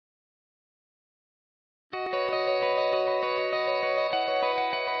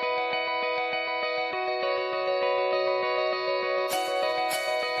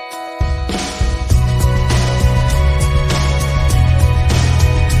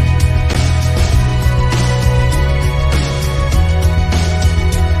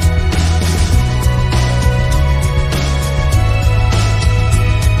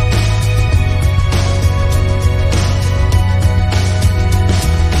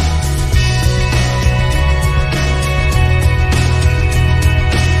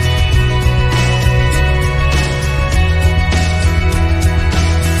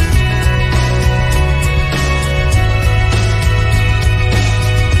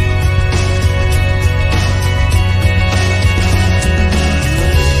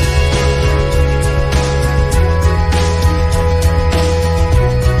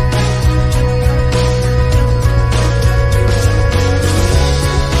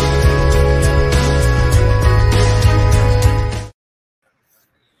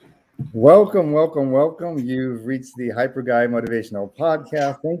Welcome, welcome, welcome. You've reached the Hyper Guy Motivational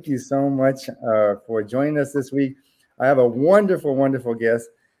Podcast. Thank you so much for joining us this week. I have a wonderful, wonderful guest.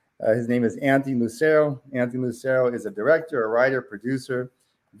 His name is Anthony Lucero. Anthony Lucero is a director, a writer, producer,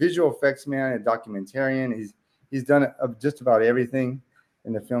 visual effects man, a documentarian. He's done just about everything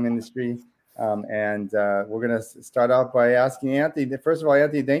in the film industry. We're going to start off by asking Anthony. First of all,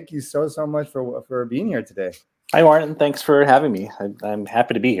 Anthony, thank you so much for being here today. Hi, Martin. Thanks for having me. I'm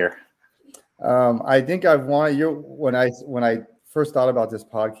happy to be here. I think I've wanted you when I first thought about this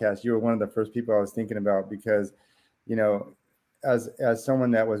podcast. You were one of the first people I was thinking about because, you know, as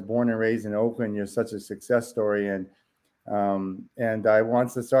someone that was born and raised in Oakland, you're such a success story, and I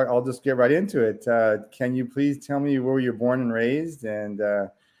want to start. I'll just get right into it. Can you please tell me where you were born and raised, and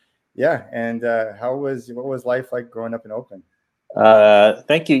what was life like growing up in Oakland?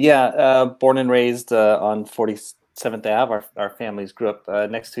 Thank you. Yeah, born and raised on 47th Ave. Our families grew up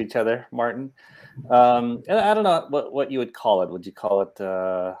next to each other, Martin. And I don't know what you would call it. Would you call it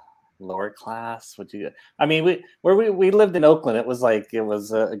lower class? Would you? I mean, we lived in Oakland. It was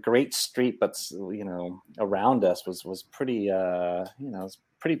a great street, but around us was pretty it's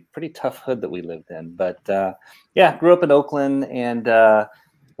pretty tough hood that we lived in. But grew up in Oakland and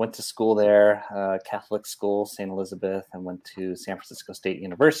went to school there, Catholic school, St. Elizabeth, and went to San Francisco State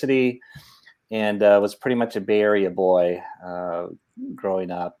University. And was pretty much a Bay Area boy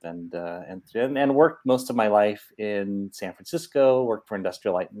growing up, and worked most of my life in San Francisco. Worked for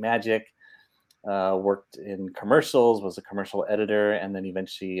Industrial Light and Magic. Worked in commercials. Was a commercial editor, and then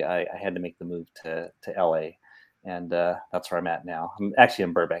eventually I had to make the move to LA, and that's where I'm at now. I'm actually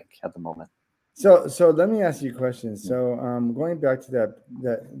in Burbank at the moment. So let me ask you a question. So going back to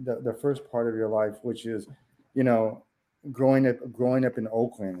the first part of your life, which is, growing up in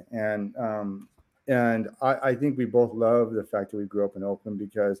Oakland, and I think we both love the fact that we grew up in Oakland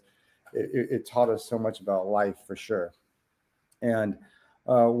because it taught us so much about life for sure. And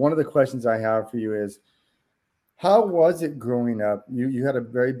one of the questions I have for you is, how was it growing up? You had a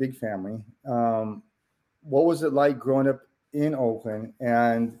very big family. What was it like growing up in Oakland,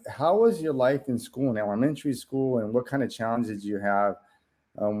 and how was your life in school, in elementary school, and what kind of challenges did you have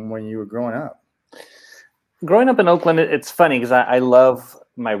when you were growing up? Growing up in Oakland, it's funny because I love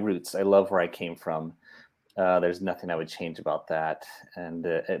my roots. I love where I came from. There's nothing I would change about that, and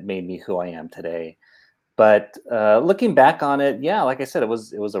it made me who I am today. But looking back on it, yeah, like I said, it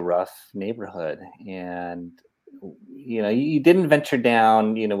was a rough neighborhood, and you didn't venture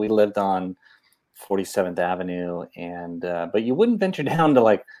down. We lived on 47th Avenue, and but you wouldn't venture down to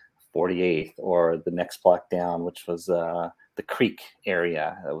like 48th or the next block down, which was the Creek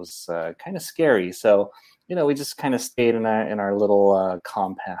area. It was kind of scary. So we just kind of stayed in our little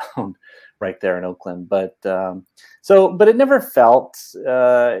compound right there in Oakland. But but it never felt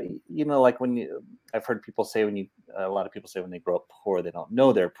like I've heard people say a lot of people say when they grow up poor, they don't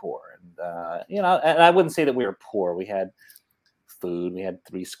know they're poor, and I wouldn't say that we were poor. We had food. We had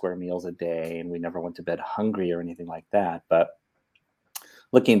 3 square meals a day, and we never went to bed hungry or anything like that. But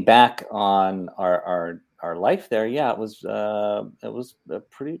looking back on our life there, yeah, it was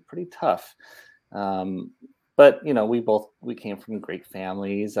pretty tough. But we came from great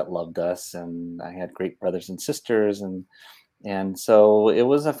families that loved us, and I had great brothers and sisters, and so it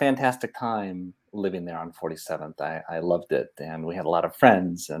was a fantastic time living there on 47th. I loved it, and we had a lot of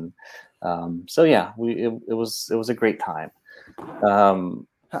friends, and so yeah, it was a great time.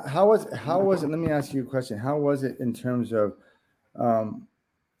 How was it? Let me ask you a question. How was it in terms of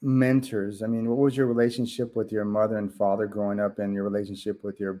mentors? I mean, what was your relationship with your mother and father growing up, and your relationship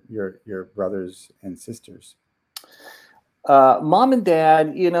with your brothers and sisters? Mom and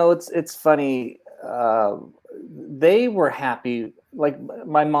dad, it's funny. They were happy. Like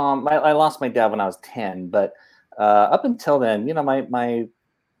my mom, I lost my dad when I was 10, but up until then,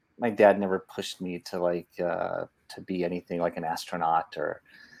 my dad never pushed me to to be anything like an astronaut or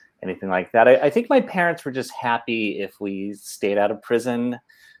anything like that. I think my parents were just happy if we stayed out of prison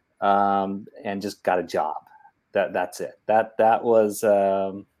and just got a job. That's it. That was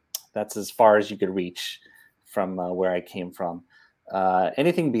that's as far as you could reach from where I came from.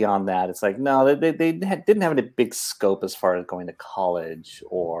 Anything beyond that, it's like, no, they didn't have any big scope as far as going to college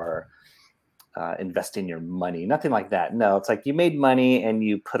or investing your money, nothing like that. No, it's like you made money and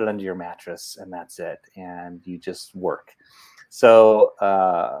you put it under your mattress, and that's it, and you just work. So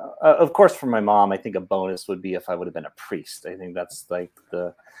of course, for my mom, I think a bonus would be if I would have been a priest. I think that's like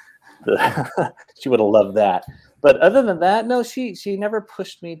the she would have loved that. But other than that, no, she never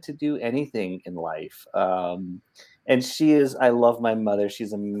pushed me to do anything in life. And I love my mother.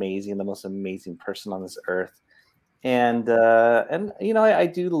 She's amazing, the most amazing person on this earth. And I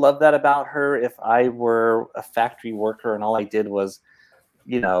do love that about her. If I were a factory worker and all I did was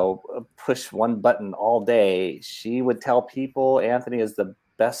push one button all day, she would tell people Anthony is the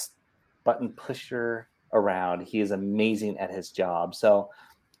best button pusher around. He is amazing at his job.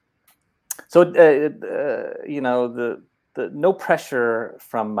 The no pressure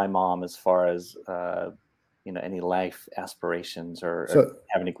from my mom as far as any life aspirations or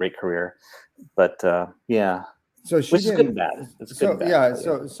having a great career, but yeah. So she Which is good and didn't. bad. It's good So and bad. yeah.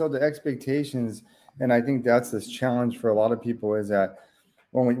 So the expectations, and I think that's this challenge for a lot of people, is that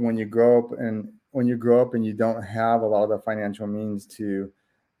when you grow up and you don't have a lot of the financial means to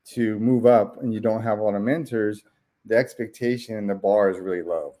move up, and you don't have a lot of mentors, the expectation and the bar is really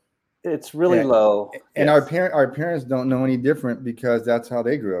low. It's really low. And yes. our parents don't know any different, because that's how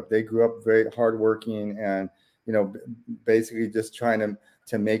they grew up. They grew up very hardworking, and basically just trying to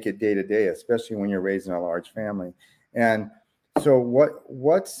make it day to day, especially when you're raising a large family. And so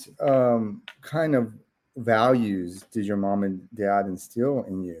what's kind of values did your mom and dad instill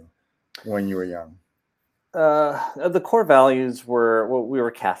in you when you were young? The core values were, well, we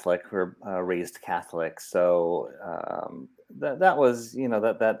were Catholic. We were raised Catholic, so that was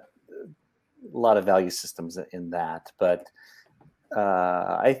that a lot of value systems in that. But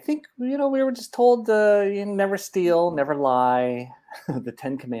I think we were just told never steal, never lie, the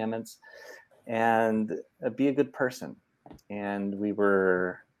 10 Commandments, and be a good person. And we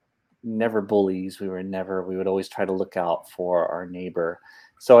were never bullies. We would always try to look out for our neighbor.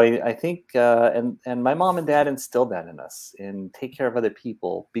 So I think, and my mom and dad instilled that in us, and take care of other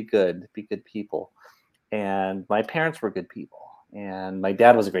people, be good people. And my parents were good people, and my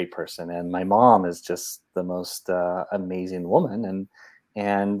dad was a great person, and my mom is just the most amazing woman.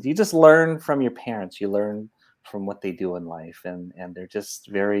 And you just learn from your parents. You learn from what they do in life, and they're just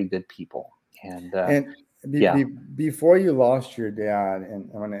very good people. And before you lost your dad, and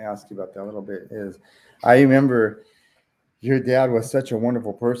I want to ask you about that a little bit, is I remember your dad was such a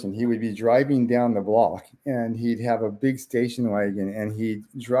wonderful person. He would be driving down the block, and he'd have a big station wagon, and he'd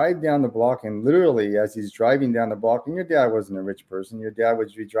drive down the block, and literally as he's driving down the block, and your dad wasn't a rich person, your dad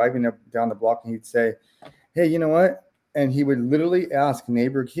would be driving down the block, and he'd say, hey, you know what? And he would literally ask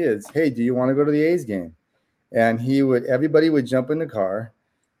neighbor kids, hey, do you want to go to the A's game? And everybody would jump in the car,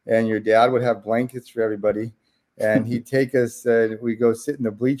 and your dad would have blankets for everybody, and he'd take us, we'd go sit in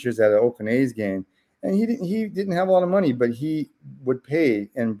the bleachers at an Oakland A's game. And he didn't have a lot of money, but he would pay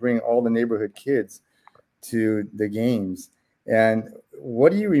and bring all the neighborhood kids to the games. And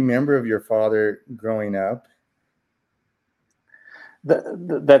what do you remember of your father growing up?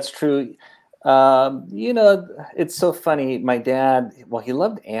 That's true. It's so funny. My dad, well, he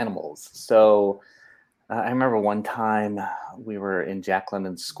loved animals. So I remember one time we were in Jack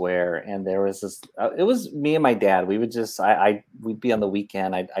London Square, and there was this. It was me and my dad. We would just, we'd be on the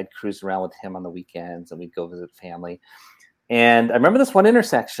weekend. I'd cruise around with him on the weekends, and we'd go visit family. And I remember this one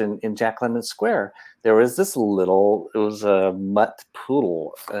intersection in Jack London Square. There was this it was a mutt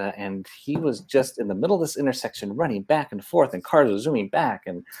poodle, and he was just in the middle of this intersection, running back and forth, and cars were zooming back,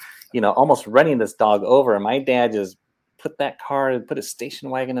 and almost running this dog over. And my dad just put his station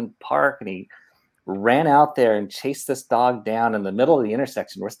wagon in park, and he ran out there and chased this dog down in the middle of the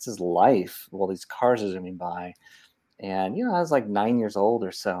intersection, risked his life while these cars are zooming by. And, I was like 9 years old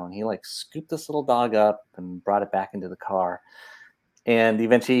or so, and he scooped this little dog up and brought it back into the car. And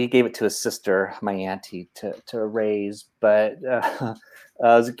eventually he gave it to his sister, my auntie, to raise. But it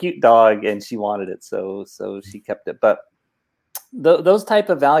was a cute dog, and she wanted it, so she kept it. But those type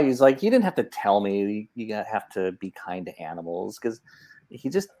of values, he didn't have to tell me you have to be kind to animals, because he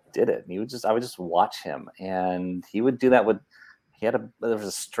just did it. And I would just watch him, and he would do that there was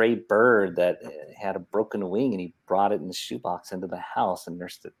a stray bird that had a broken wing, and he brought it in the shoebox into the house and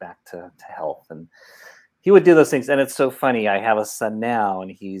nursed it back to health. And he would do those things. And it's so funny. I have a son now,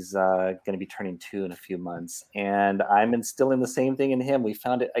 and he's going to be turning 2 in a few months, and I'm instilling the same thing in him.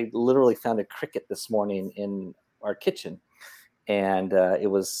 I literally found a cricket this morning in our kitchen, and it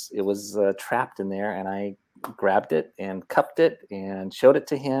was trapped in there, and I grabbed it and cupped it and showed it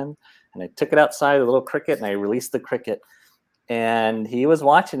to him, and I took it outside, the little cricket, and I released the cricket, and he was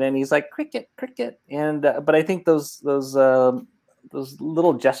watching it, and he's like, cricket. And but I think those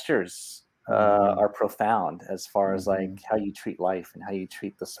little gestures are profound, as far as how you treat life and how you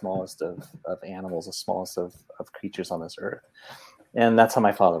treat the smallest of animals, the smallest of creatures on this earth. And that's how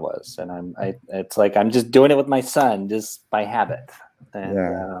my father was. And it's like I'm just doing it with my son, just by habit.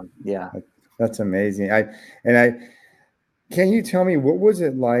 And that's amazing. Can you tell me, what was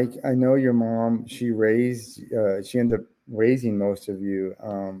it like? I know your mom, she ended up raising most of you.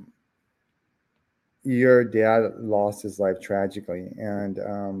 your dad lost his life tragically, and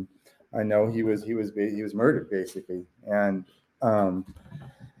I know he was murdered basically. And um,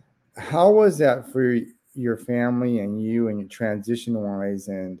 how was that for your family and you and your transition wise?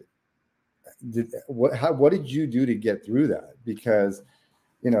 And what did you do to get through that? Because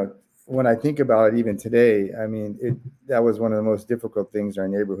you know, when I think about it, even today, I mean, that was one of the most difficult things our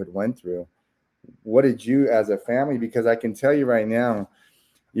neighborhood went through. What did you, as a family? Because I can tell you right now,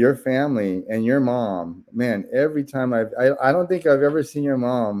 your family and your mom, man, every time I don't think I've ever seen your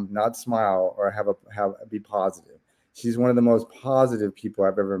mom not smile or have be positive. She's one of the most positive people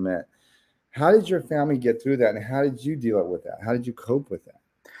I've ever met. How did your family get through that, and how did you deal with that? How did you cope with that?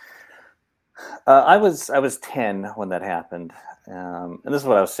 I was 10 when that happened, and this is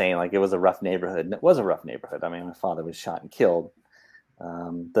what I was saying. Like, it was a rough neighborhood, and it was a rough neighborhood. I mean, my father was shot and killed.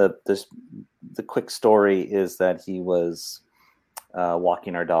 The quick story is that he was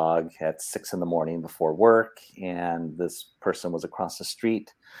walking our dog at 6 a.m. before work, and this person was across the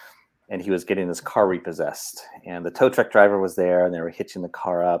street, and he was getting his car repossessed, and the tow truck driver was there, and they were hitching the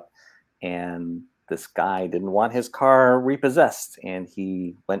car up, and this guy didn't want his car repossessed, and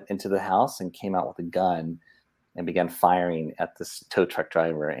he went into the house and came out with a gun and began firing at this tow truck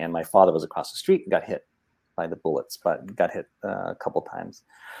driver. And my father was across the street and got hit by the bullets, but got hit a couple times.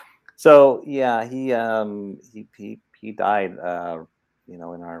 So yeah, he died, in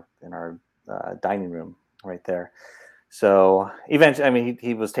our dining room right there. So eventually, I mean,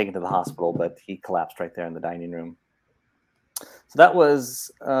 he was taken to the hospital, but he collapsed right there in the dining room. So that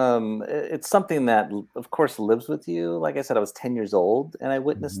was, it's something that, of course, lives with you. Like I said, I was 10 years old and I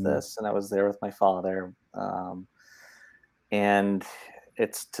witnessed this, and I was there with my father. And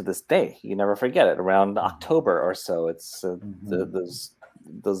it's, to this day, you never forget it. Around October or so, it's those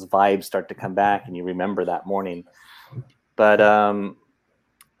vibes start to come back, and you remember that morning. But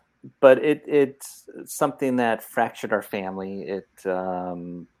it's something that fractured our family. It,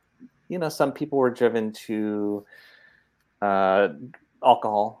 some people were driven to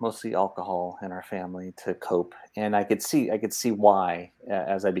alcohol, mostly alcohol, in our family to cope. And I could see why,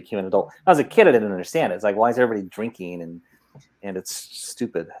 as I became an adult. As a kid, I didn't understand it. It's like, why is everybody drinking? And it's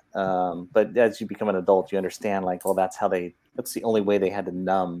stupid. But as you become an adult, you understand, like, well, that's the only way they had to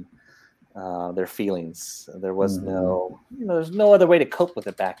numb their feelings. There was there's no other way to cope with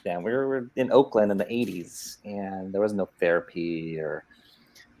it back then. We were in Oakland in the 80s, and there was no therapy or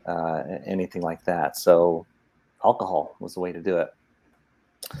anything like that. So alcohol was the way to do it.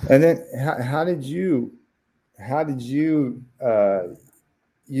 And then how did you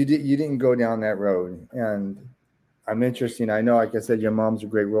you didn't go down that road? And I'm interested. I know, like I said, your mom's a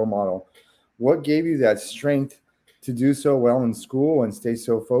great role model. What gave you that strength to do so well in school and stay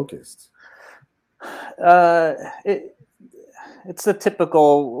so focused? It's the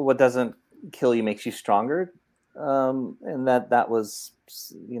typical, what doesn't kill you makes you stronger. And that was,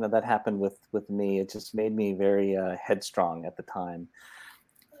 that happened with me. It just made me very headstrong at the time.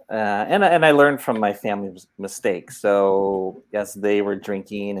 And I learned from my family's mistakes. So yes, they were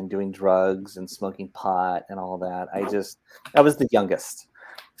drinking and doing drugs and smoking pot and all that. I was the youngest.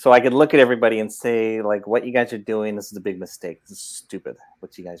 So I could look at everybody and say, like, what you guys are doing, this is a big mistake. This is stupid,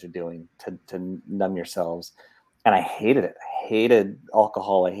 what you guys are doing to numb yourselves. And I hated it. I hated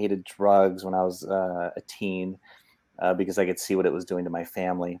alcohol. I hated drugs when I was a teen because I could see what it was doing to my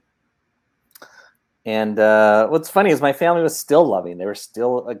family. And what's funny is my family was still loving. They were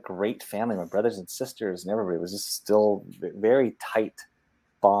still a great family. My brothers and sisters and everybody was just still very tight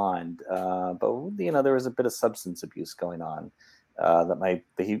bond. But there was a bit of substance abuse going on that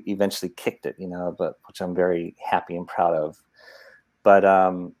he eventually kicked it. But which I'm very happy and proud of. But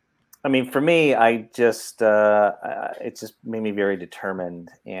I mean, for me, it just made me very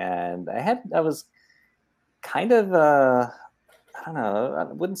determined, and I was kind of I don't know, I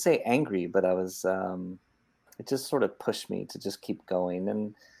wouldn't say angry, but I was, it just sort of pushed me to just keep going.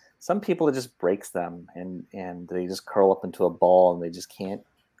 And some people, it just breaks them, and they just curl up into a ball and they just can't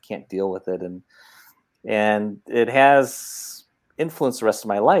deal with it. And it has influenced the rest of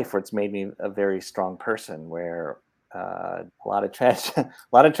my life, where it's made me a very strong person, where a lot of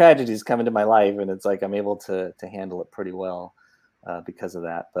tragedies come into my life, and it's like I'm able to handle it pretty well because of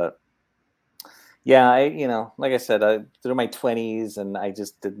that. But yeah, like I said, through my 20s, and I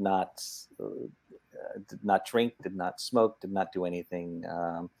just did not drink, did not smoke, did not do anything.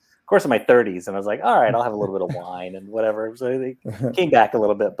 Of course, in my 30s, and I was like, all right, I'll have a little bit of wine and whatever. So they came back a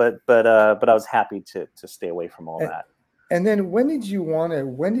little bit, but I was happy to stay away from all that. And then when did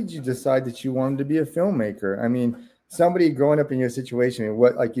you decide that you wanted to be a filmmaker? I mean, somebody growing up in your situation,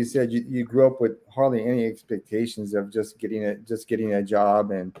 like you said, you grew up with hardly any expectations of just getting a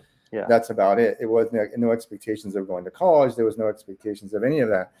job and Yeah. That's about it. It wasn't like, no expectations of going to college. There was no expectations of any of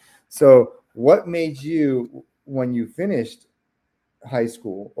that. So what made you, when you finished high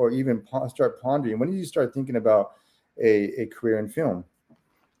school, or even start pondering, when did you start thinking about a career in film?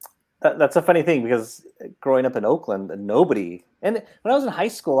 That's a funny thing, because growing up in Oakland, nobody, and when I was in high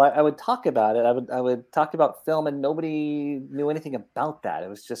school, I would talk about it. I would talk about film, and nobody knew anything about that. It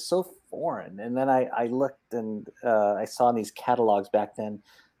was just so foreign. And then I looked, and I saw in these catalogs back then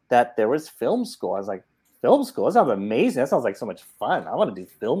that there was film school. I was like, film school? That sounds amazing. That sounds like so much fun. I want to do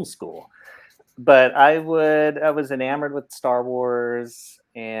film school. But I was enamored with Star Wars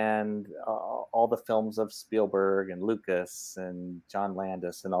and all the films of Spielberg and Lucas and John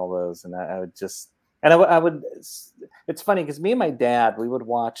Landis and all those. And I would just, and I would, it's funny because me and my dad, we would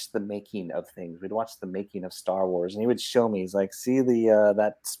watch the making of things. We'd watch the making of Star Wars, and he would show me, he's like, see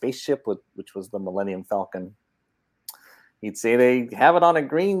that spaceship which was the Millennium Falcon. He'd say they have it on a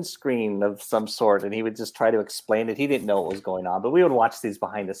green screen of some sort, and he would just try to explain it. He didn't know what was going on, but we would watch these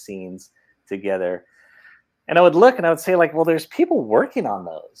behind the scenes together. And I would look and I would say, like, well, there's people working on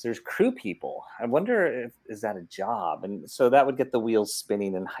those. There's crew people. I wonder is that a job? And so that would get the wheels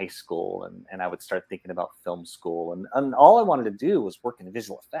spinning in high school. And I would start thinking about film school. And all I wanted to do was work in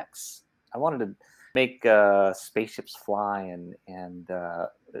visual effects. I wanted to make spaceships fly and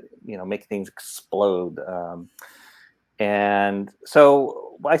make things explode. And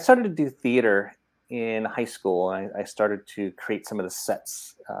so I started to do theater in high school. I started to create some of the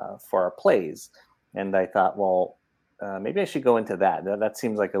sets for our plays. And I thought, well, maybe I should go into that. That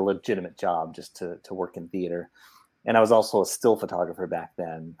seems like a legitimate job, just to work in theater. And I was also a still photographer back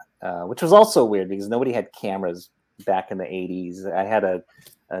then, which was also weird because nobody had cameras back in the 80s. I had an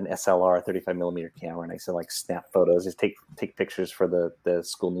SLR, a 35 millimeter camera, and I used to like snap photos, just take pictures for the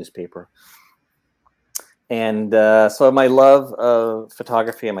school newspaper. And so my love of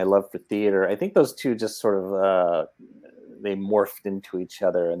photography and my love for theater, I think those two just sort of they morphed into each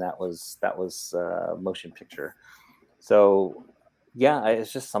other, and that was motion picture. So yeah,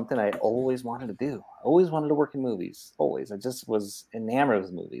 it's just something I always wanted to do. Always wanted to work in movies. Always. I just was enamored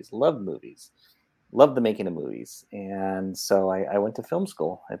with movies. Loved the making of movies. And so I went to film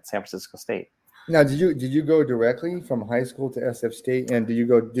school at San Francisco State. Now, did you go directly from high school to SF State, and did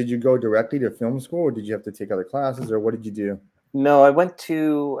you go directly to film school, or did you have to take other classes, or what did you do? No, I went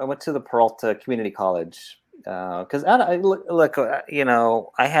to the Peralta Community College because I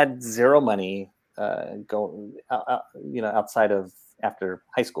had zero money outside of after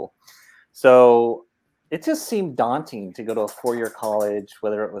high school, so it just seemed daunting to go to a 4-year college,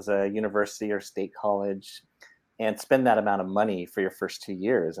 whether it was a university or state college, and spend that amount of money for your first 2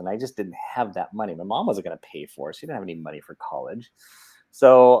 years. And I just didn't have that money. My mom wasn't going to pay for it. She didn't have any money for college.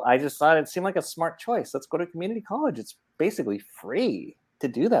 So I just thought it seemed like a smart choice. Let's go to community college. It's basically free to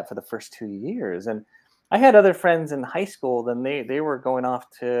do that for the first 2 years. And I had other friends in high school, then they were going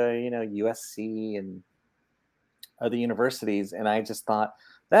off to, USC and other universities. And I just thought,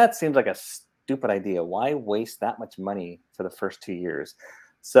 that seems like a stupid idea. Why waste that much money for the first 2 years?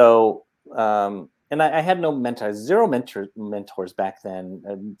 So, and I had no mentors, zero mentors back then,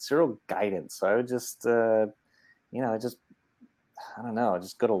 and zero guidance. So I would just, I don't know,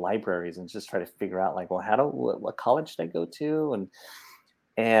 just go to libraries and just try to figure out, like, well, what college should I go to?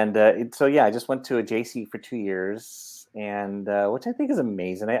 So yeah, I just went to a JC for 2 years, and which I think is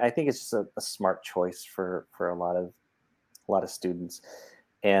amazing. I think it's just a smart choice for a lot of students,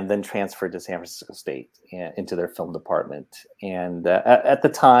 and then transferred to San Francisco State into their film department. And at the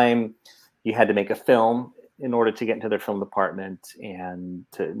time, you had to make a film in order to get into their film department and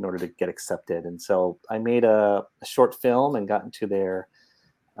in order to get accepted. And so I made a short film and got into it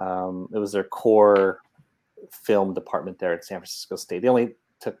was their core film department there at San Francisco State. They only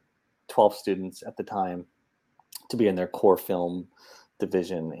took 12 students at the time to be in their core film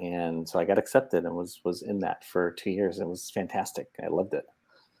division. And so I got accepted and was in that for 2 years. It was fantastic. I loved it.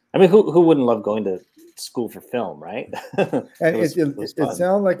 I mean, who wouldn't love going to school for film, right? And it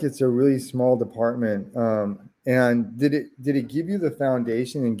sounds like it's a really small department. And did it give you the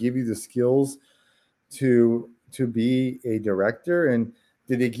foundation and give you the skills to be a director? And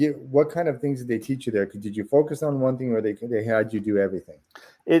what kind of things did they teach you there? Did you focus on one thing, or they had you do everything?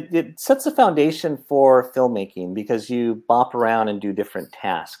 It sets a foundation for filmmaking because you bop around and do different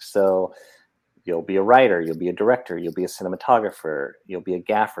tasks. So you'll be a writer, you'll be a director, you'll be a cinematographer, you'll be a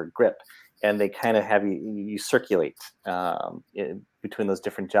gaffer, grip, and they kind of have you circulate between those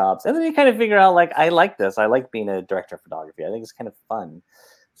different jobs, and then you kind of figure out, like, I like this. I like being a director of photography. I think it's kind of fun.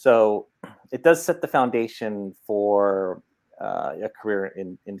 So it does set the foundation for a career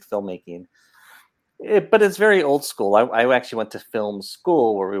in filmmaking. But it's very old school. I actually went to film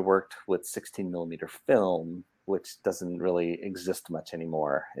school where we worked with 16 millimeter film, which doesn't really exist much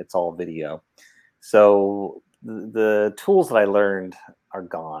anymore. It's all video. So the tools that I learned are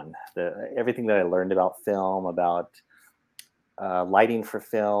gone. Everything that I learned about film, about lighting for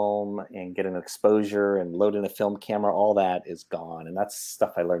film and getting exposure and loading a film camera, all that is gone. And that's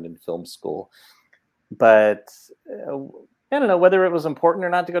stuff I learned in film school. But I don't know whether it was important or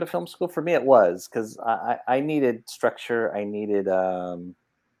not to go to film school. For me, it was, because I needed structure. I needed, I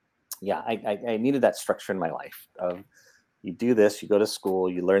needed that structure in my life of, you do this, you go to school,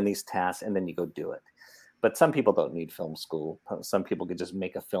 you learn these tasks, and then you go do it. But some people don't need film school. Some people could just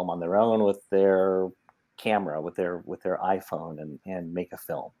make a film on their own with their camera, with their iPhone, and make a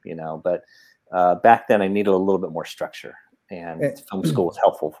film, But back then I needed a little bit more structure, and film school was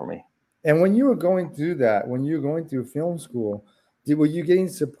helpful for me. And when you were going through that, when you were going through film school, were you getting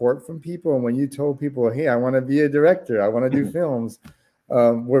support from people? And when you told people, hey, I want to be a director, I want to do films,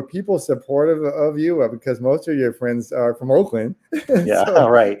 were people supportive of you? Because most of your friends are from Oakland. Yeah,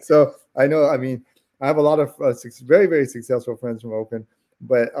 right. So I know, I mean, I have a lot of very, very successful friends from Oakland,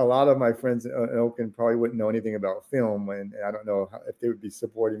 but a lot of my friends in Oakland probably wouldn't know anything about film. And I don't know if they would be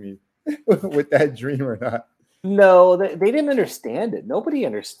supporting me with that dream or not. No, they didn't understand it. Nobody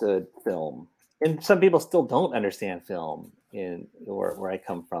understood film, and some people still don't understand film in where I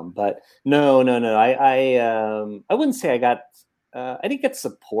come from. But no. I wouldn't say I got. I didn't get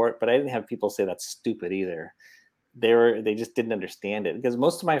support, but I didn't have people say that's stupid either. They just didn't understand it, because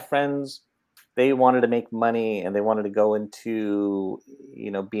most of my friends, they wanted to make money and they wanted to go into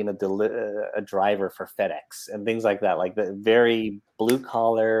being a driver for FedEx and things like that, like the very blue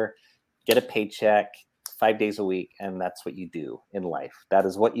collar, get a paycheck 5 days a week, and that's what you do in life. That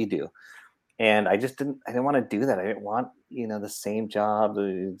is what you do. And I didn't want to do that. I didn't want, the same job,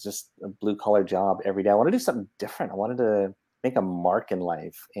 just a blue collar job every day. I wanted to do something different. I wanted to make a mark in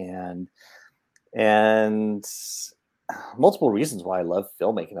life, and multiple reasons why I love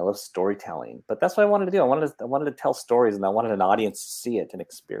filmmaking. I love storytelling, but that's what I wanted to do. I wanted to tell stories, and I wanted an audience to see it and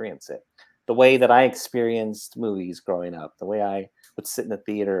experience it the way that I experienced movies growing up, the way I would sit in the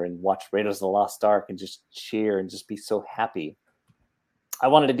theater and watch Raiders of the Lost Ark and just cheer and just be so happy. I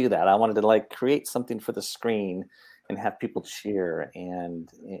wanted to do that. I wanted to create something for the screen and have people cheer and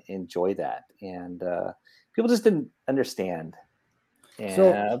enjoy that. And people just didn't understand.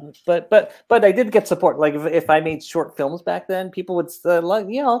 And, but I did get support. Like if I made short films back then, people would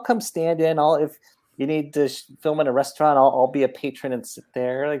I'll come stand in. If you need to film in a restaurant, I'll be a patron and sit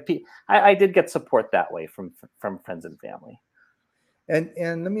there. I did get support that way from friends and family.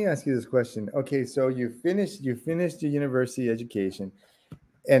 And let me ask you this question. Okay, so you finished your university education,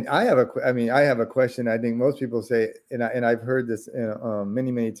 and I have a question. I think most people say, and I've heard this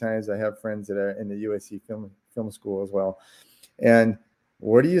many times. I have friends that are in the USC film school as well. And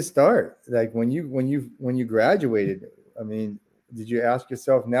where do you start? Like when you graduated, I mean, did you ask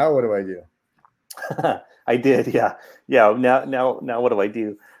yourself, now what do I do? I did, yeah. Now, what do I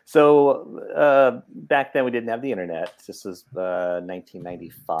do? So back then we didn't have the internet. This was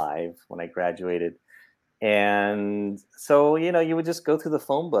 1995 when I graduated, and so you would just go through the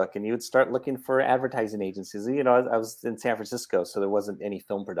phone book and you would start looking for advertising agencies. I was in San Francisco, so there wasn't any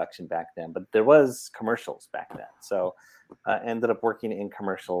film production back then, but there was commercials back then. So I ended up working in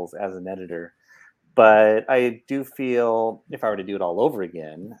commercials as an editor. But I do feel if I were to do it all over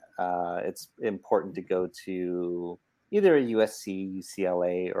again, it's important to go to either a USC,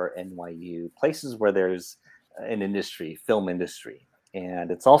 UCLA, or NYU, places where there's an industry, film industry.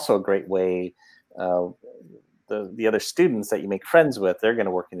 And it's also a great way, the other students that you make friends with, they're going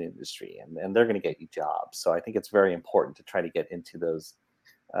to work in the industry and they're going to get you jobs. So I think it's very important to try to get into those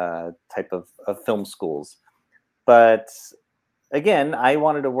type of film schools. But again, I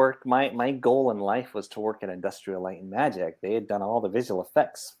wanted to work. My goal in life was to work at Industrial Light and Magic. They had done all the visual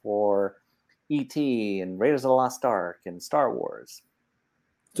effects for E.T. and Raiders of the Lost Ark and Star Wars.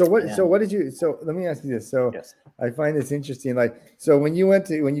 So what did you? So let me ask you this. So yes. I find this interesting. So when you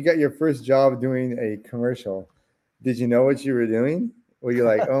got your first job doing a commercial, did you know what you were doing? Were you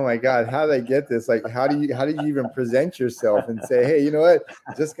like, oh my God, how did I get this? Like, how do you even present yourself and say, hey, you know what?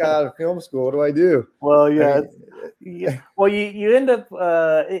 Just got out of film school. What do I do? Well, yeah. Well, you end up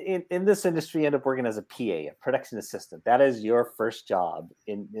in this industry, you end up working as a PA, a production assistant. That is your first job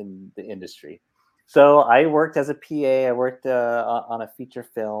in the industry. So I worked as a PA. I worked on a feature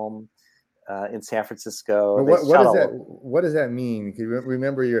film in San Francisco. What does that mean?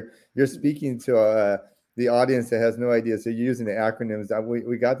 Remember, you're speaking to the audience that has no idea. So you're using the acronyms.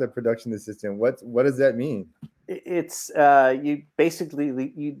 We got the production assistant. What does that mean? It's you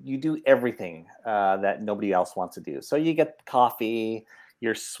basically you do everything that nobody else wants to do. So you get coffee,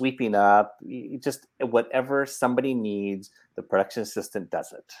 you're sweeping up, you just whatever somebody needs, the production assistant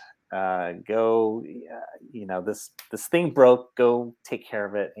does it. Go, this thing broke. Go take care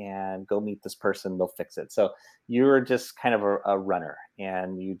of it, and go meet this person. They'll fix it. So you're just kind of a runner,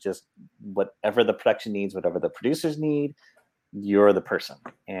 and you just whatever the production needs, whatever the producers need, you're the person,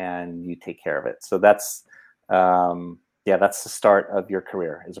 and you take care of it. So that's that's the start of your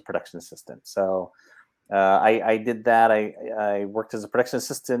career as a production assistant. So I did that. I worked as a production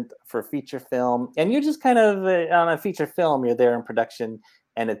assistant for a feature film, and you're just kind of on a feature film. You're there in production,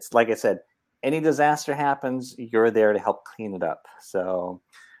 and it's like I said, any disaster happens, you're there to help clean it up. So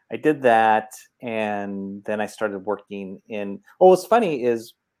I did that, and then I started working in. What's funny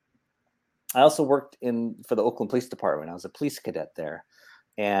is I also worked for the Oakland Police Department. I was a police cadet there.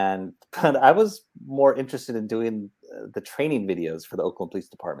 But I was more interested in doing the training videos for the Oakland Police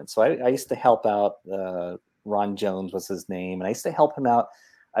Department. So I used to help out. Ron Jones was his name, and I used to help him out.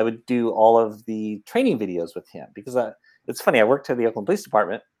 I would do all of the training videos with him because it's funny. I worked at the Oakland Police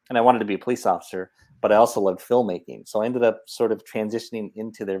Department, and I wanted to be a police officer, but I also loved filmmaking. So I ended up sort of transitioning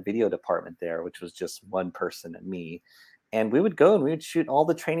into their video department there, which was just one person and me. And we would go and we would shoot all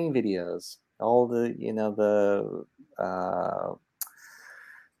the training videos, all the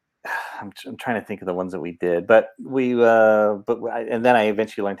I'm trying to think of the ones that we did, but and then I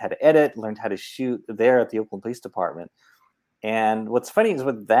eventually learned how to edit, learned how to shoot there at the Oakland Police Department. And what's funny is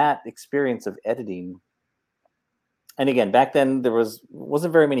with that experience of editing, and again, back then there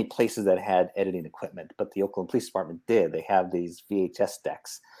wasn't very many places that had editing equipment, but the Oakland Police Department did. They have these VHS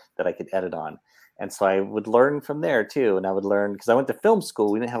decks that I could edit on. And so I would learn from there too. And I would learn because I went to film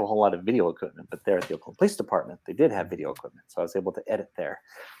school. We didn't have a whole lot of video equipment, but there at the Oakland Police Department, they did have video equipment. So I was able to edit there.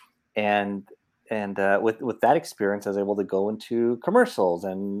 And with that experience, I was able to go into commercials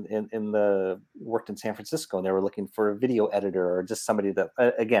and worked in San Francisco, and they were looking for a video editor or just somebody that,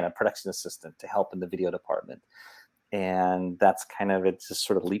 again, a production assistant to help in the video department. And that's kind of, it's just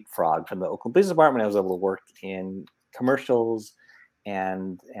sort of leapfrog from the Oakland Police Department. I was able to work in commercials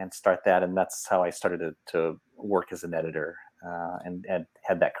and start that. And that's how I started to work as an editor and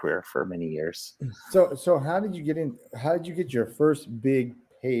had that career for many years. So how did you get in? How did you get your first big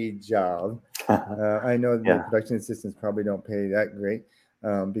paid job? I know the production assistants probably don't pay that great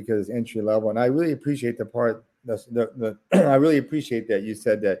because entry level. And I really appreciate the part. I really appreciate that you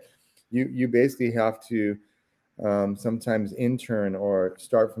said that you basically have to sometimes intern or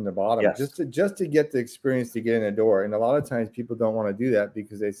start from the bottom just to get the experience to get in the door. And a lot of times people don't want to do that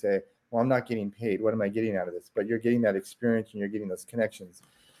because they say, well, I'm not getting paid. What am I getting out of this? But you're getting that experience and you're getting those connections.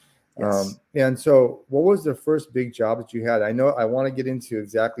 Yes. And so what was the first big job that you had? I know I want to get into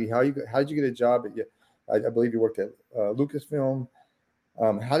exactly how did you get a job I believe you worked at Lucasfilm.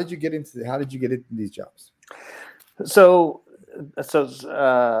 How did you get into these jobs? So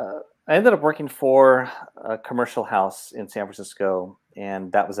I ended up working for a commercial house in San Francisco, and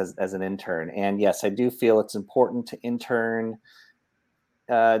that was as an intern. And yes, I do feel it's important to intern,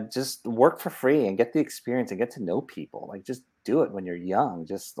 just work for free and get the experience and get to know people. Like, just do it when you're young.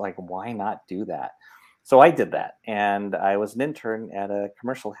 Just like, why not do that? So I did that, and I was an intern at a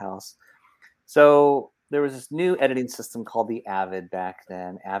commercial house. So there was this new editing system called the Avid back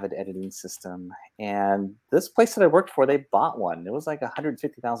then, Avid editing system. And this place that I worked for, they bought one. It was like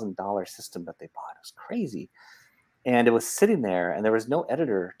 $150,000 system that they bought. It was crazy. And it was sitting there, and there was no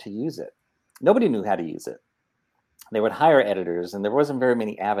editor to use it. Nobody knew how to use it. They would hire editors, and there wasn't very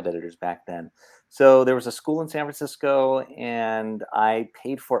many Avid editors back then. So there was a school in San Francisco, and I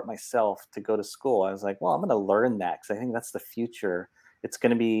paid for it myself to go to school. I was like, well, I'm going to learn that because I think that's the future.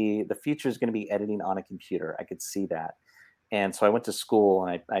 The future is going to be editing on a computer. I could see that. And so I went to school,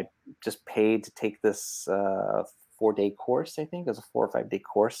 and I just paid to take this 4-day course. I think it was a 4 or 5 day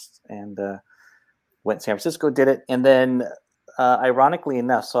course, and went to San Francisco, did it. And then ironically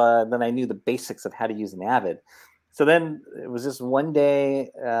enough, then I knew the basics of how to use an Avid. So then it was just one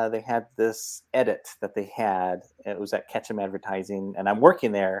day they had this edit that they had. It was at Ketchum Advertising, and I'm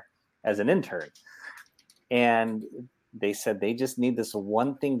working there as an intern. And they said they just need this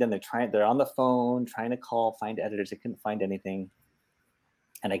one thing done. They're on the phone trying to find editors. They couldn't find anything.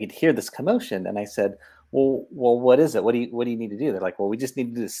 And I could hear this commotion. And I said, well, what is it? What do you need to do? They're like, well, we just need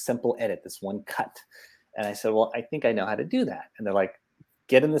to do this simple edit, this one cut. And I said, well, I think I know how to do that. And they're like,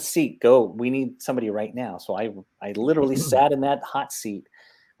 get in the seat, go. We need somebody right now. So I literally sat in that hot seat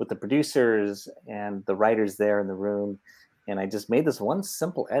with the producers and the writers there in the room. And I just made this one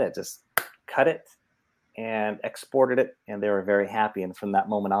simple edit, just cut it, and exported it, and they were very happy. And from that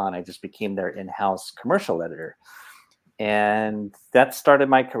moment on, I just became their in-house commercial editor, and that started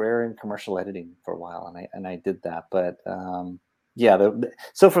my career in commercial editing for a while. And I did that, but yeah.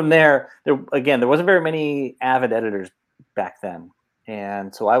 So from there wasn't very many avid editors back then,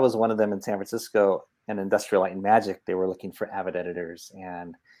 and so I was one of them in San Francisco. And Industrial Light and Magic, they were looking for avid editors,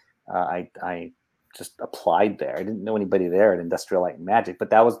 and I just applied there. I didn't know anybody there at Industrial Light and Magic, but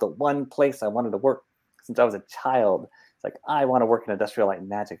that was the one place I wanted to work since I was a child. It's like, I want to work in Industrial Light and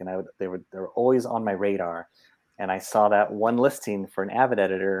Magic, and they were always on my radar. And I saw that one listing for an avid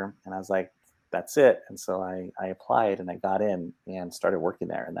editor, and I was like, that's it. And so I applied, and I got in and started working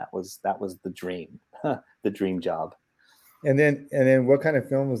there, and that was the dream, the dream job. And then what kind of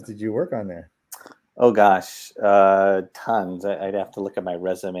films did you work on there? Oh gosh, tons. I'd have to look at my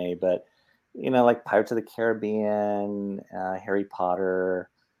resume, but like Pirates of the Caribbean, Harry Potter,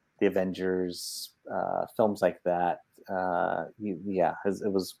 The Avengers, films like that. Yeah,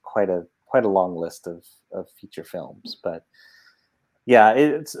 it was quite a long list of feature films. But yeah,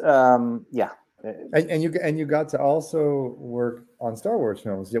 it's yeah. And you got to also work on Star Wars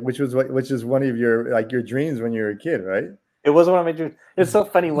films, which is one of your dreams when you were a kid, right? It was one of my dreams. It's so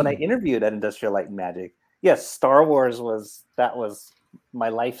funny when I interviewed at Industrial Light and Magic. Yes, Star Wars was my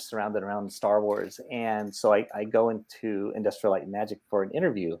life surrounded around Star Wars, and so I go into Industrial Light and Magic for an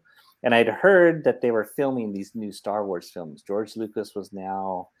interview, and I'd heard that they were filming these new Star Wars films. George Lucas was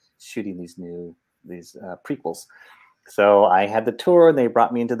now shooting these prequels. So I had the tour, and they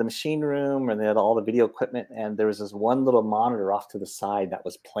brought me into the machine room, and they had all the video equipment, and there was this one little monitor off to the side that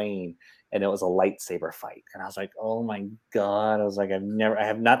was playing, and it was a lightsaber fight. And I was like, oh my God. I was like, I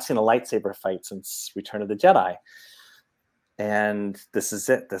have not seen a lightsaber fight since Return of the Jedi. And this is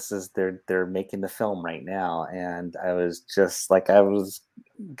it. They're making the film right now. And I was just like, I was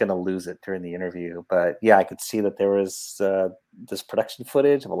going to lose it during the interview. But yeah, I could see that there was this production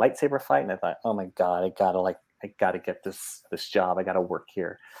footage of a lightsaber fight. And I thought, oh my God, I gotta get this job. I gotta work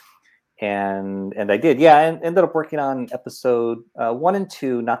here. And I did. Yeah, and ended up working on episode 1 and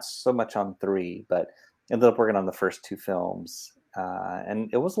 2, not so much on 3, but ended up working on the first 2 films. And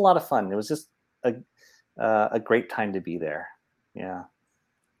it was a lot of fun. It was just a great time to be there. Yeah.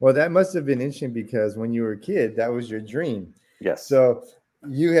 Well, that must have been interesting because when you were a kid, that was your dream. Yes. So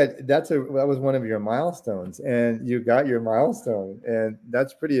that was one of your milestones, and you got your milestone, and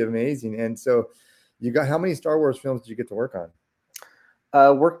that's pretty amazing. And so how many Star Wars films did you get to work on?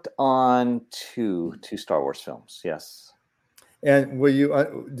 Worked on two Star Wars films. Yes. And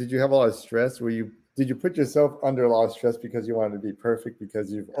did you have a lot of stress? Did you put yourself under a lot of stress because you wanted to be perfect,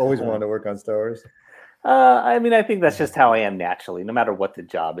 because you've always wanted to work on Star Wars? I mean, I think that's just how I am naturally. No matter what the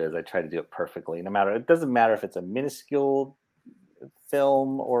job is, I try to do it perfectly. It doesn't matter if it's a minuscule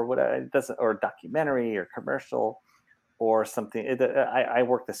film or whatever. It doesn't, or a documentary or commercial or something. I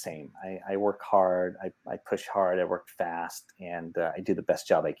work the same. I work hard. I push hard. I work fast, and I do the best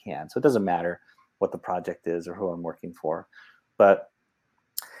job I can. So it doesn't matter what the project is or who I'm working for. But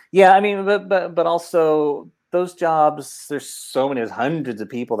yeah, I mean, but also those jobs, there's hundreds of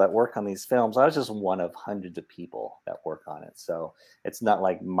people that work on these films. I was just one of hundreds of people that work on it. So it's not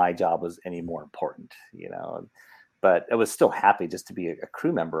like my job was any more important, but I was still happy just to be a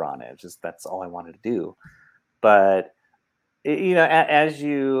crew member on it. Just, that's all I wanted to do. But as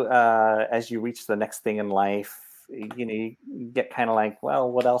you reach the next thing in life, you get kind of like,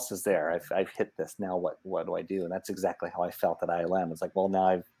 well, what else is there? I've hit this. Now what do I do? And that's exactly how I felt at ILM. It's like, well, now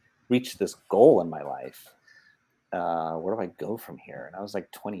I've reached this goal in my life. Where do I go from here? And I was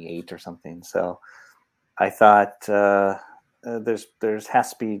like 28 or something. So I thought there's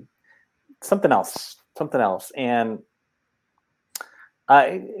has to be something else. And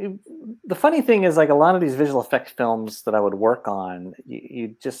the funny thing is, like, a lot of these visual effects films that I would work on,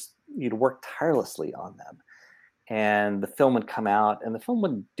 you'd work tirelessly on them, and the film would come out, and the film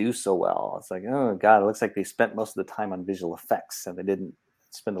wouldn't do so well. It's like, oh God, it looks like they spent most of the time on visual effects, and they didn't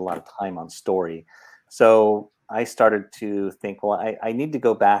spend a lot of time on story. So I started to think, well, I need to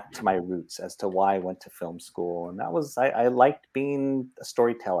go back to my roots as to why I went to film school, and that was I liked being a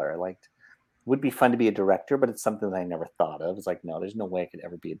storyteller. Would be fun to be a director, but it's something that I never thought of. It's like, no, there's no way I could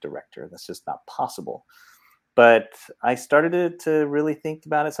ever be a director. That's just not possible. But I started to really think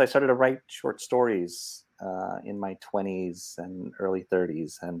about it. So I started to write short stories in my 20s and early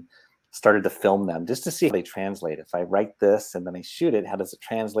 30s, and started to film them just to see how they translate. If I write this and then I shoot it, how does it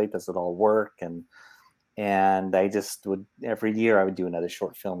translate? Does it all work? And I just would, every year I would do another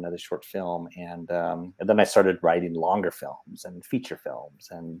short film. And then I started writing longer films and feature films.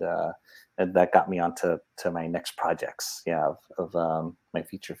 And that got me onto my next projects. Yeah. Of my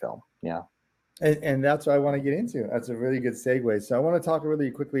feature film. Yeah. And that's what I want to get into. That's a really good segue. So I want to talk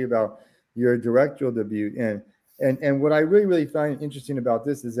really quickly about your directorial debut, and what I really find interesting about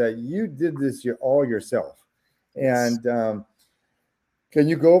this is that you did this all yourself. Yes. And can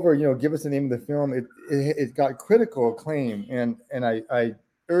you go over, give us the name of the film? It got critical acclaim, and I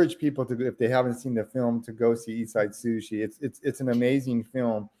urge people to, if they haven't seen the film, to go see East Side Sushi. It's an amazing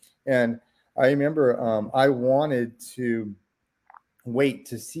film, and I remember I wanted to wait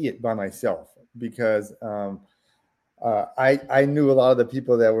to see it by myself because I knew a lot of the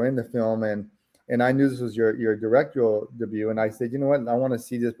people that were in the film, and I knew this was your directorial debut, and I said, you know what, I want to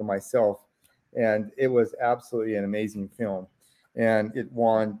see this by myself, and it was absolutely an amazing film, and it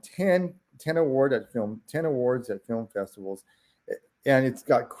won 10 awards at film festivals, and it's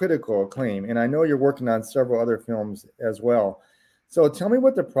got critical acclaim, and I know you're working on several other films as well. So tell me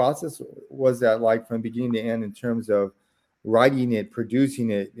what the process was that like from beginning to end in terms of writing it,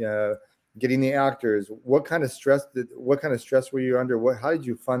 producing it, getting the actors. What kind of stress were you under? How did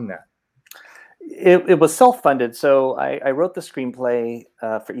you fund that? It was self-funded. So I wrote the screenplay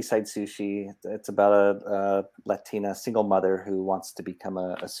for East Side Sushi. It's about a Latina single mother who wants to become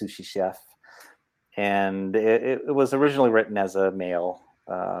a sushi chef. And it was originally written as a male.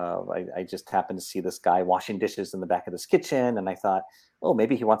 I just happened to see this guy washing dishes in the back of this kitchen. And I thought, oh,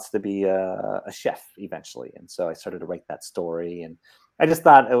 maybe he wants to be a chef eventually. And so I started to write that story. And I just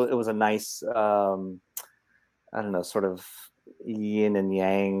thought it was a nice, I don't know, sort of yin and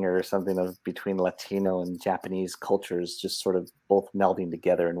yang or something of between Latino and Japanese cultures, just sort of both melding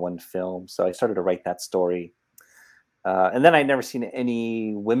together in one film. So I started to write that story. And then I'd never seen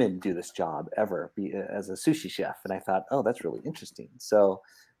any women do this job ever as a sushi chef. And I thought, oh, that's really interesting. So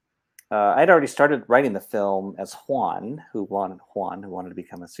I'd already started writing the film as Juan, who wanted to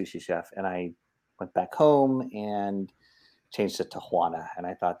become a sushi chef. And I went back home and changed it to Juana. And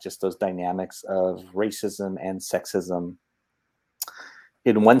I thought just those dynamics of racism and sexism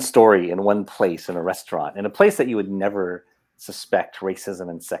in one story, in one place, in a restaurant, in a place that you would never suspect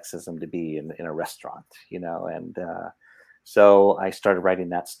racism and sexism to be in a restaurant, and so I started writing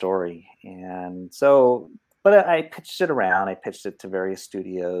that story. And so, but I pitched it around. I pitched it to various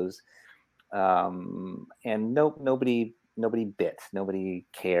studios, and nobody bit. Nobody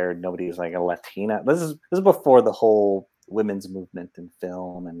cared. Nobody was like a Latina. This is before the whole women's movement in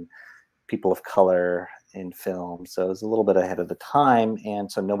film and people of color in film. So it was a little bit ahead of the time.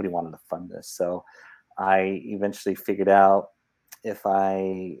 And so nobody wanted to fund this. So I eventually figured out if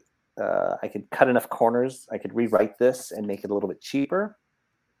I could cut enough corners, I could rewrite this and make it a little bit cheaper.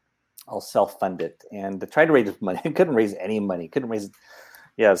 I'll self-fund it. And to try to raise money, I couldn't raise any money. It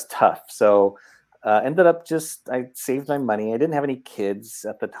was tough. So ended up I saved my money. I didn't have any kids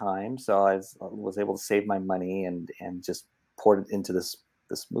at the time. So I was able to save my money and just poured it into this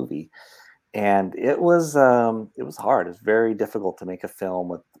movie. And it was hard. It was very difficult to make a film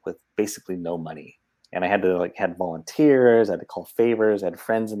with basically no money. And I had to had volunteers, I had to call favors, I had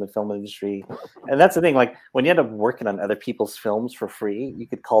friends in the film industry. And that's the thing, when you end up working on other people's films for free, you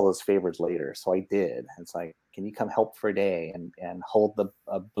could call those favors later. So I did. It's like, can you come help for a day and hold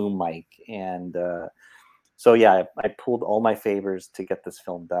a boom mic? And so yeah, I pulled all my favors to get this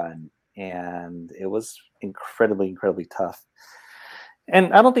film done. And it was incredibly, incredibly tough.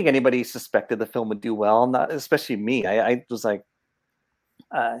 And I don't think anybody suspected the film would do well, not especially me. I was like,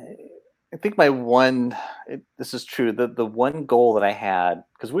 I think this is true, the one goal that I had,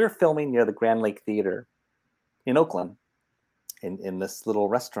 because we were filming near the Grand Lake Theater in Oakland, in this little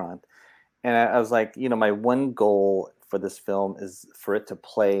restaurant. And I was like, my one goal for this film is for it to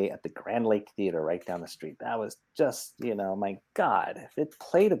play at the Grand Lake Theater right down the street. That was just, my God, if it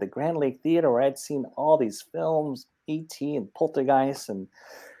played at the Grand Lake Theater where I'd seen all these films, E.T. and Poltergeist and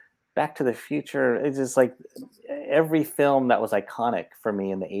Back to the Future, it's just like every film that was iconic for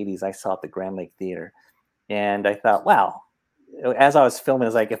me in the 80s, I saw at the Grand Lake Theater. And I thought, wow, as I was filming, I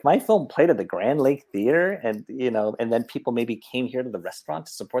was like, if my film played at the Grand Lake Theater and, and then people maybe came here to the restaurant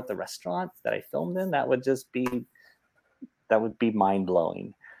to support the restaurant that I filmed in, that would be mind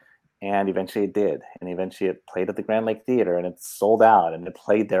blowing. And eventually it did. And eventually it played at the Grand Lake Theater and it sold out and it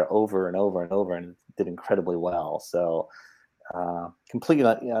played there over and over and over and it did incredibly well. So completely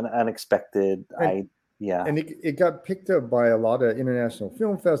unexpected. And it got picked up by a lot of international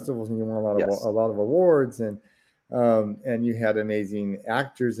film festivals, and you won a lot of awards, and you had amazing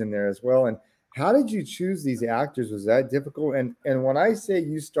actors in there as well. And how did you choose these actors? Was that difficult? And when I say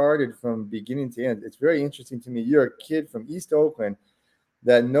you started from beginning to end, it's very interesting to me. You're a kid from East Oakland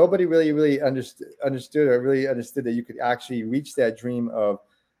that nobody really understood that you could actually reach that dream of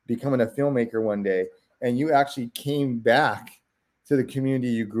becoming a filmmaker one day, and you actually came back to the community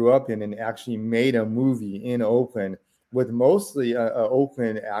you grew up in and actually made a movie in Oakland with mostly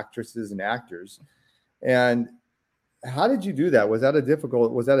Oakland actresses and actors. And how did you do that? Was that a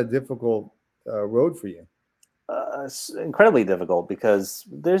difficult road for you? It's incredibly difficult because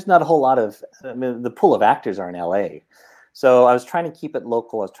there's not a whole lot of, I mean, the pool of actors are in LA. So I was trying to keep it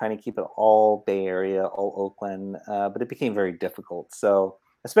local. I was trying to keep it all Bay Area, all Oakland, but it became very difficult. So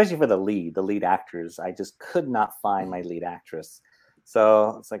especially for the lead actors, I just could not find my lead actress.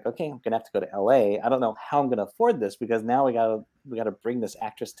 So it's like, okay, I'm gonna have to go to LA. I don't know how I'm gonna afford this because now we gotta bring this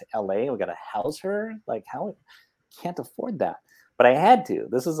actress to LA. We gotta house her. Like, how? Can't afford that. But I had to.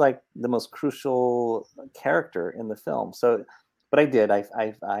 This is like the most crucial character in the film. So, but I did.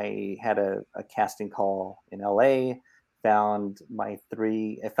 I had a casting call in LA. I found my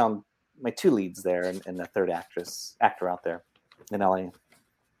two leads there, and the third actor out there in LA.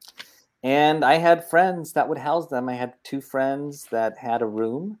 And I had friends that would house them. I had two friends that had a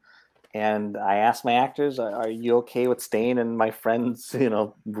room, and I asked my actors, "Are you okay with staying in my friend's,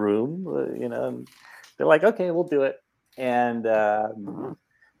 room?" And they're like, "Okay, we'll do it." And Deanna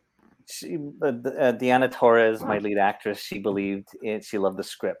Torres, my lead actress, she believed it. She loved the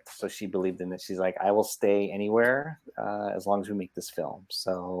script, so she believed in it. She's like, "I will stay anywhere as long as we make this film."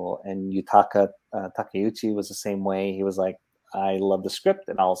 So, and Yutaka Takeuchi was the same way. He was like, "I love the script,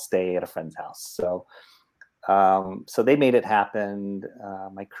 and I'll stay at a friend's house." So they made it happen.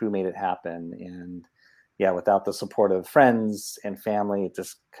 My crew made it happen, and yeah, without the support of friends and family, it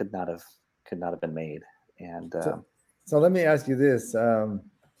just could not have been made. And so let me ask you this: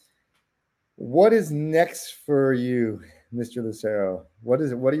 what is next for you, Mr. Lucero? What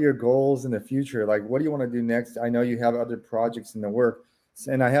are your goals in the future? Like, what do you want to do next? I know you have other projects in the work,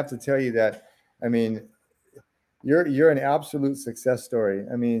 and I have to tell you that, I mean, you're an absolute success story.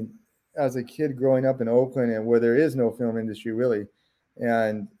 I mean, as a kid growing up in Oakland and where there is no film industry really,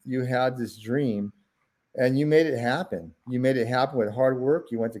 and you had this dream and you made it happen. You made it happen with hard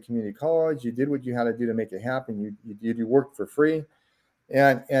work. You went to community college. You did what you had to do to make it happen. You worked for free,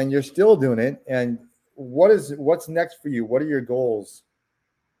 and you're still doing it. And what's next for you? What are your goals?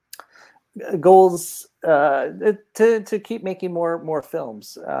 Goals to keep making more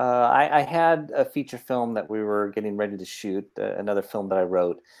films. I had a feature film that we were getting ready to shoot, another film that I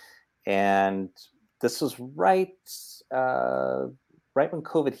wrote, and this was right when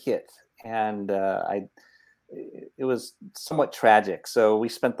COVID hit, and it was somewhat tragic. So we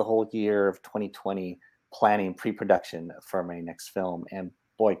spent the whole year of 2020 planning pre-production for my next film, and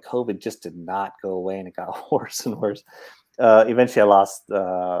boy, COVID just did not go away, and it got worse and worse. Eventually I lost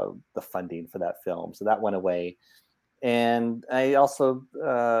the funding for that film, so that went away. And I also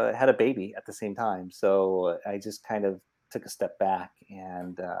had a baby at the same time, so I just kind of took a step back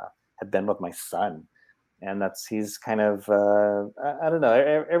and have been with my son, and he's kind of I don't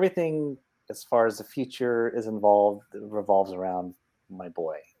know, everything as far as the future is involved revolves around my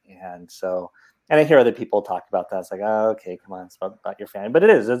boy. And I hear other people talk about that. It's like, oh, okay, come on, it's about your family, but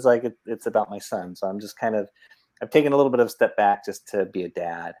it's like it's about my son. So I'm just kind of, I've taken a little bit of a step back just to be a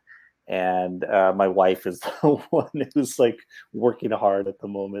dad. And my wife is the one who's like working hard at the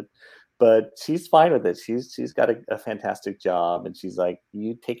moment, but she's fine with it. She's got a fantastic job, and she's like,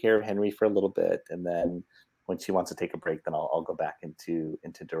 you take care of Henry for a little bit, and then when she wants to take a break, then I'll go back into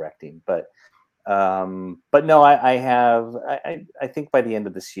directing. But no, I think by the end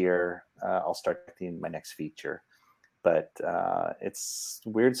of this year, I'll start directing my next feature. But it's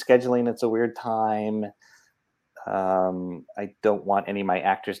weird scheduling. It's a weird time. I don't want any of my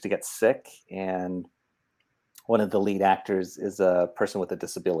actors to get sick, and one of the lead actors is a person with a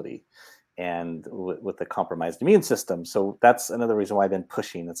disability and with a compromised immune system. So that's another reason why I've been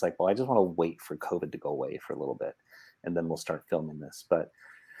pushing. It's like, well, I just want to wait for COVID to go away for a little bit, and then we'll start filming this. But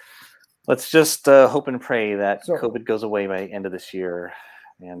let's just hope and pray that COVID goes away by the end of this year,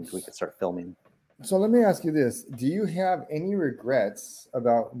 and we can start filming. So let me ask you this: do you have any regrets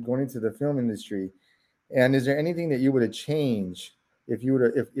about going into the film industry? And is there anything that you would have changed if you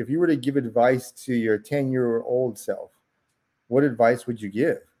were to give advice to your 10-year-old self? What advice would you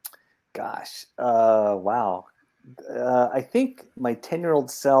give? Gosh, wow. I think my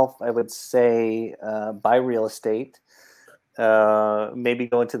 10-year-old self, I would say buy real estate, maybe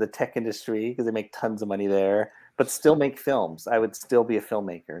go into the tech industry because they make tons of money there, but still make films. I would still be a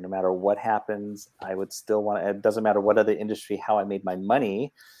filmmaker no matter what happens. I would still want to, it doesn't matter what other industry, how I made my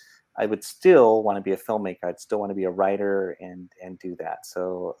money. I would still want to be a filmmaker. I'd still want to be a writer and do that.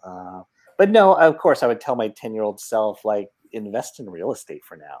 So, but no, of course, I would tell my 10-year-old self, like, invest in real estate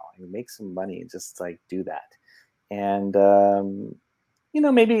for now. I mean, make some money and just like do that. And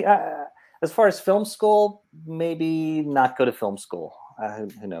maybe As far as film school, maybe not go to film school.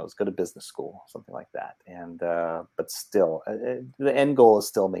 Who knows? Go to business school, something like that. And but still, the end goal is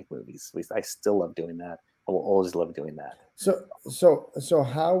still make movies. I still love doing that. I will always love doing that. So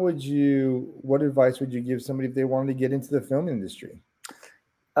how would you? What advice would you give somebody if they wanted to get into the film industry?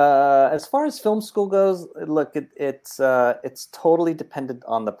 As far as film school goes, look, it's totally dependent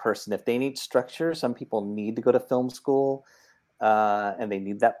on the person. If they need structure, some people need to go to film school. And they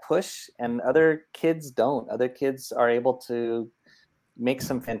need that push, and other kids don't. Other kids are able to make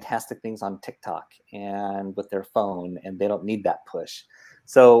some fantastic things on TikTok and with their phone, and they don't need that push.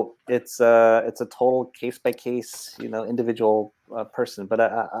 So it's a total case by case, individual person. But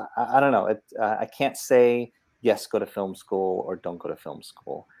I don't know. I can't say yes, go to film school or don't go to film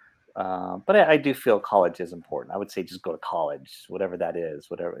school. But I do feel college is important. I would say just go to college, whatever that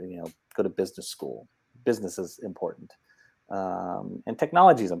is. Whatever go to business school. Business is important. And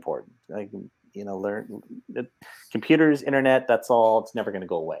technology is important. Learn computers, internet. That's all. It's never going to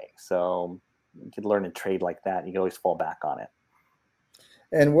go away. So you could learn a trade like that. You can always fall back on it.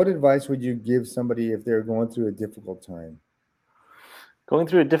 And what advice would you give somebody if they're going through a difficult time? Going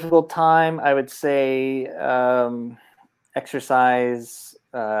through a difficult time, I would say exercise.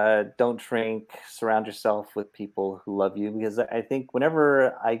 Don't drink. Surround yourself with people who love you. Because I think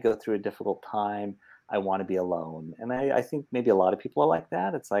whenever I go through a difficult time, I want to be alone. And I think maybe a lot of people are like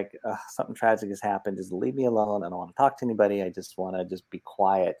that. It's like something tragic has happened. Just leave me alone. I don't want to talk to anybody. I just want to just be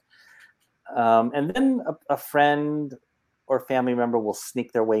quiet. And then a friend or family member will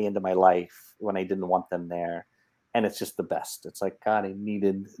sneak their way into my life when I didn't want them there. And it's just the best. It's like, God, I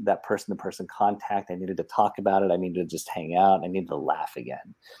needed that person-to-person contact. I needed to talk about it. I needed to just hang out. I needed to laugh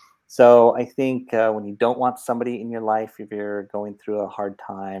again. So I think when you don't want somebody in your life, if you're going through a hard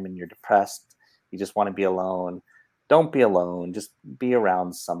time and you're depressed, you just want to be alone, don't be alone. Just be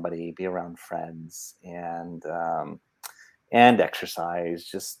around somebody, be around friends, and exercise.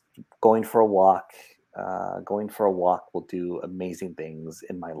 Just going for a walk. Going for a walk will do amazing things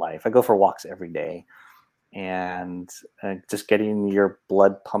in my life. I go for walks every day, and just getting your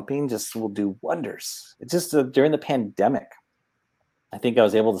blood pumping just will do wonders. It's just during the pandemic, I think I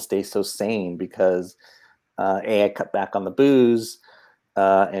was able to stay so sane because A, I cut back on the booze.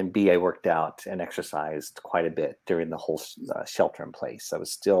 And B, I worked out and exercised quite a bit during the whole shelter in place. I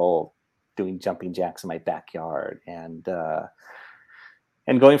was still doing jumping jacks in my backyard and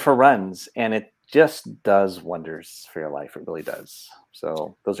going for runs, and it just does wonders for your life. It really does.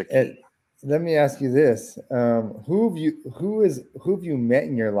 So those are key. And let me ask you this: who have you met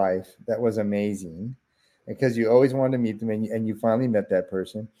in your life that was amazing? Because you always wanted to meet them, and you finally met that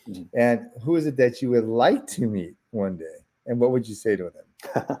person. Mm-hmm. And who is it that you would like to meet one day? And what would you say to them?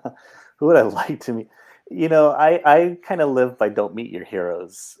 Who would I like to meet? I kind of live by don't meet your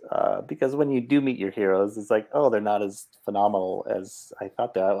heroes, because when you do meet your heroes, it's like, oh, they're not as phenomenal as I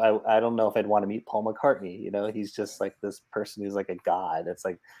thought they are. I don't know if I'd want to meet Paul McCartney. He's just like this person who's like a god. It's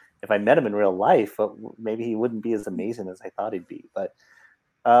like if I met him in real life, maybe he wouldn't be as amazing as I thought he'd be. But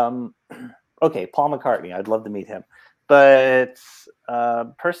okay, Paul McCartney, I'd love to meet him. But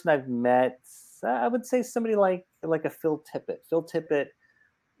person I've met, I would say somebody like a Phil Tippett. Phil Tippett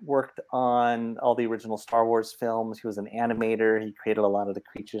worked on all the original Star Wars films. He was an animator. He created a lot of the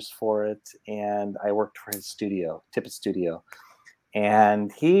creatures for it. And I worked for his studio, Tippett Studio.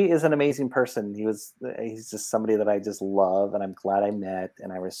 And he is an amazing person. He's just somebody that I just love, and I'm glad I met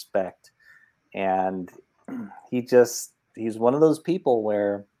and I respect. And he's one of those people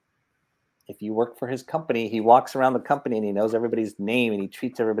where if you work for his company, he walks around the company and he knows everybody's name and he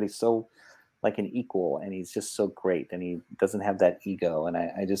treats everybody so like an equal, and he's just so great, and he doesn't have that ego. And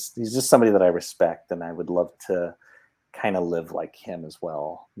he's just somebody that I respect, and I would love to kind of live like him as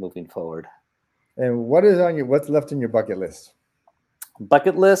well moving forward. And what's left on your bucket list?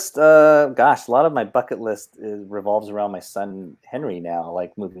 Bucket list, gosh, a lot of my bucket list revolves around my son Henry now.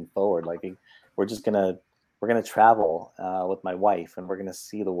 Like moving forward, like we're gonna travel with my wife, and we're gonna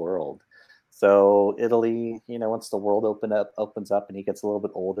see the world. So Italy, once the world opens up and he gets a little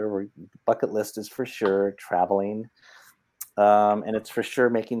bit older, bucket list is for sure traveling, and it's for sure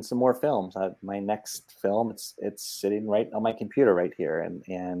making some more films. My next film, it's sitting right on my computer right here,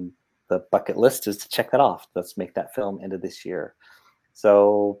 and the bucket list is to check that off. Let's make that film end of this year.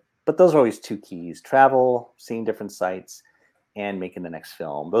 So, but those are always two keys: travel, seeing different sites, and making the next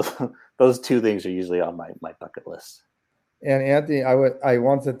film. Those two things are usually on my bucket list. And Anthony, I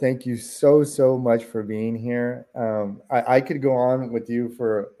want to thank you so much for being here. I could go on with you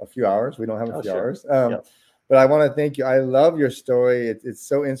for a few hours. We don't have a few hours, but I want to thank you. I love your story. It's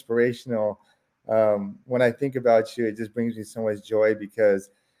so inspirational. When I think about you, it just brings me so much joy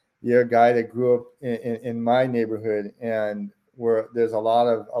because you're a guy that grew up in my neighborhood, and where there's a lot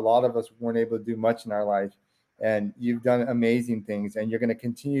of us weren't able to do much in our life, and you've done amazing things, and you're going to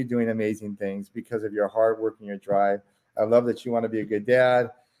continue doing amazing things because of your hard work and your drive. I love that you want to be a good dad.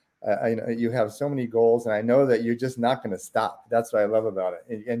 I know you have so many goals, and I know that you're just not going to stop. That's what I love about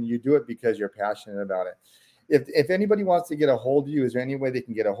it, and you do it because you're passionate about it. If anybody wants to get a hold of you, is there any way they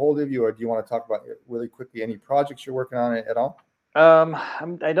can get a hold of you, or do you want to talk about really quickly any projects you're working on at all?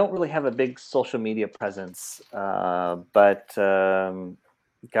 I don't really have a big social media presence, but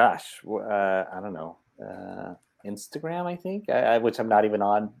gosh, I don't know. Instagram, I think, which I'm not even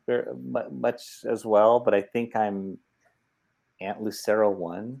on much as well, but I think I'm Ant Lucero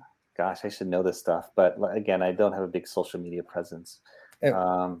one. Gosh, I should know this stuff, but again, I don't have a big social media presence. And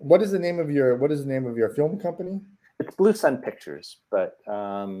what is the name of your film company? It's Blue Sun Pictures, but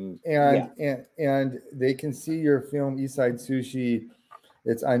And they can see your film East Side Sushi.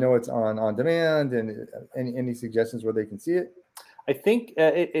 I know it's on demand. And any suggestions where they can see it? I think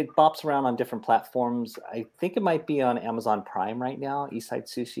it bops around on different platforms. I think it might be on Amazon Prime right now, East Side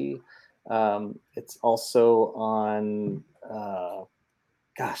Sushi. It's also on,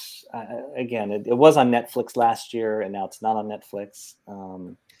 again, it was on Netflix last year, and now it's not on Netflix.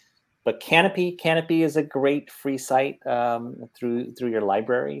 But Canopy is a great free site through your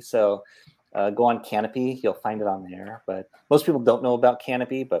library. So go on Canopy, you'll find it on there. But most people don't know about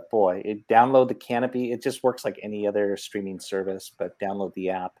Canopy, but boy, download the Canopy. It just works like any other streaming service, but download the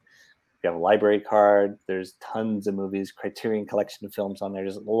app. You have a library card. There's tons of movies, Criterion Collection of films on there.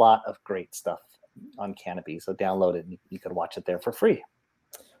 There's a lot of great stuff on Canopy. So download it and you can watch it there for free.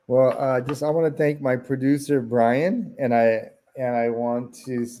 Well, I want to thank my producer, Brian, and I want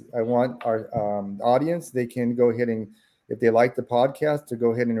our audience. They can go ahead and, if they like the podcast, to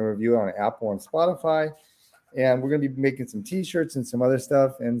go ahead and review it on Apple and Spotify. And we're going to be making some T-shirts and some other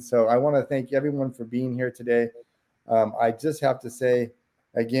stuff. And so I want to thank everyone for being here today. I just have to say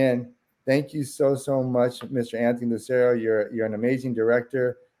again, thank you so much, Mr. Anthony Lucero. You're an amazing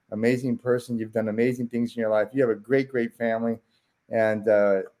director, amazing person. You've done amazing things in your life. You have a great family, and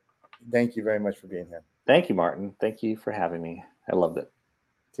thank you very much for being here. Thank you, Martin. Thank you for having me. I loved it.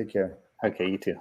 Take care. Okay, you too.